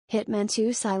Hitman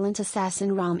 2 Silent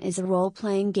Assassin ROM is a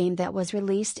role-playing game that was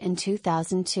released in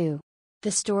 2002.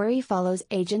 The story follows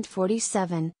Agent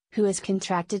 47, who is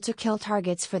contracted to kill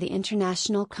targets for the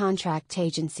International Contract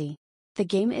Agency. The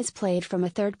game is played from a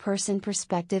third-person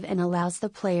perspective and allows the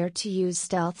player to use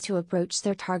stealth to approach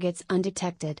their targets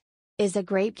undetected. Is a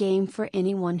great game for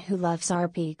anyone who loves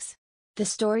RPGs. The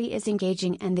story is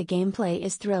engaging and the gameplay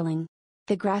is thrilling.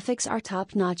 The graphics are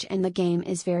top-notch and the game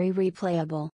is very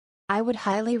replayable. I would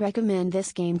highly recommend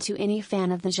this game to any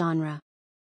fan of the genre.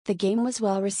 The game was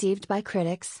well received by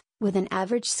critics, with an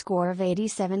average score of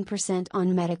 87%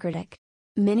 on Metacritic.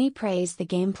 Many praised the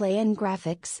gameplay and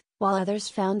graphics, while others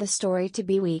found the story to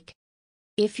be weak.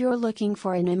 If you're looking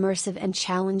for an immersive and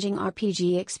challenging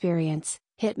RPG experience,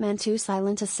 Hitman 2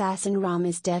 Silent Assassin ROM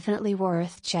is definitely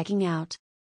worth checking out.